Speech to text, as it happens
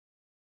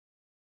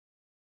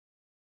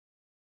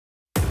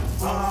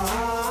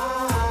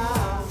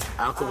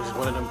Aliquippa is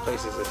one of them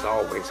places that's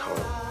always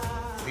home.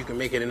 If you can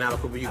make it in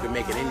Aliquippa, you can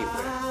make it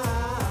anywhere.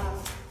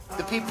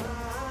 The people.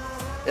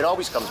 It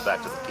always comes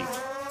back to the people.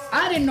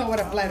 I didn't know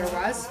what a bladder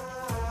was.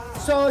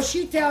 So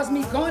she tells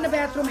me, go in the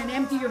bathroom and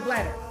empty your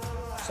bladder.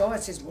 So I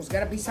says, well, there's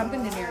gotta be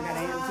something in there I gotta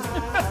empty.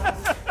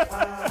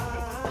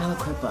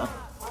 Aliquippa,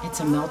 it's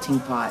a melting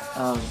pot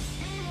of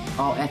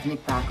all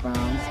ethnic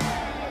backgrounds.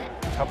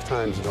 Tough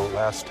times don't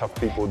last, tough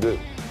people do.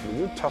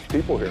 You're tough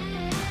people here.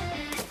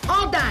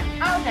 All done,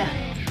 all done.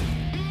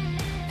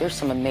 There's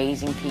some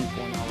amazing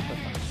people in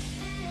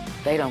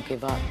Aliquippa. They don't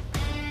give up.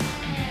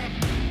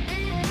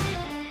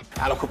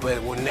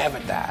 Aliquippa will never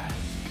die.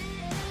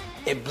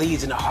 It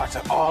bleeds in the hearts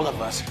of all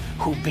of us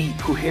who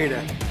hear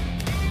the...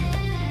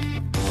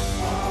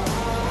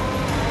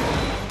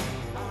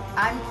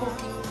 I'm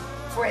cooking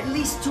for at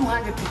least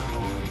 200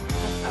 people.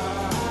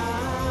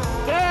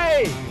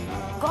 Hey!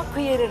 God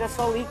created us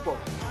all equal.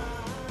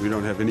 We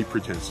don't have any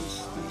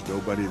pretenses. There's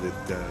nobody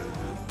that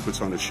puts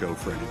on a show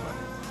for anybody.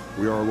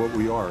 We are what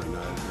we are, and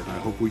I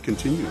hope we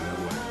continue that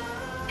way.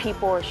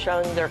 People are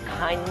showing their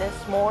kindness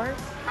more.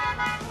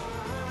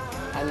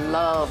 I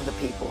love the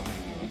people.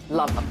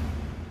 Love them.